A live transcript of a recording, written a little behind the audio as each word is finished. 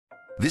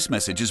This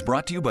message is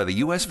brought to you by the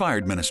U.S. Fire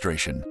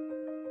Administration.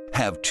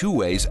 Have two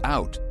ways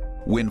out.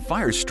 When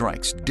fire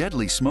strikes,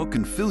 deadly smoke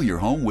can fill your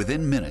home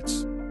within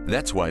minutes.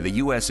 That's why the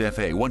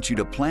USFA wants you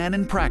to plan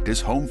and practice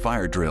home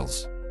fire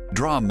drills.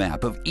 Draw a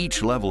map of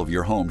each level of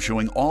your home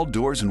showing all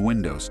doors and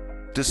windows.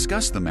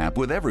 Discuss the map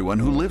with everyone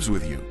who lives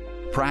with you.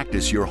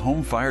 Practice your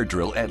home fire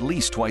drill at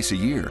least twice a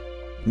year.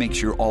 Make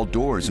sure all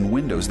doors and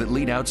windows that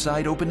lead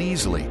outside open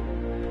easily.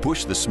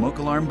 Push the smoke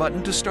alarm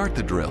button to start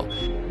the drill.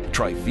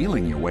 Try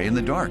feeling your way in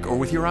the dark or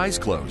with your eyes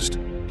closed.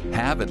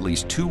 Have at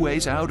least two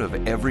ways out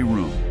of every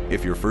room.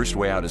 If your first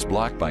way out is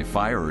blocked by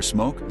fire or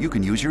smoke, you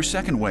can use your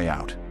second way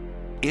out.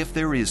 If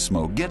there is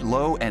smoke, get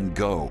low and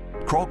go.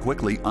 Crawl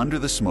quickly under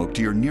the smoke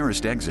to your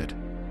nearest exit.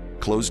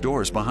 Close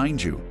doors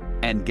behind you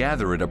and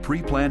gather at a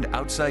pre-planned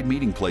outside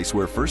meeting place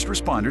where first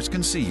responders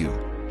can see you.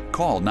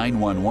 Call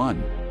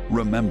 911.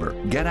 Remember,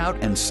 get out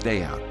and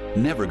stay out.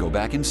 Never go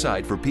back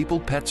inside for people,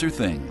 pets, or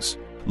things.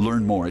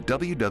 Learn more at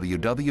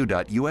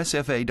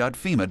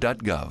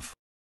www.usfa.fema.gov.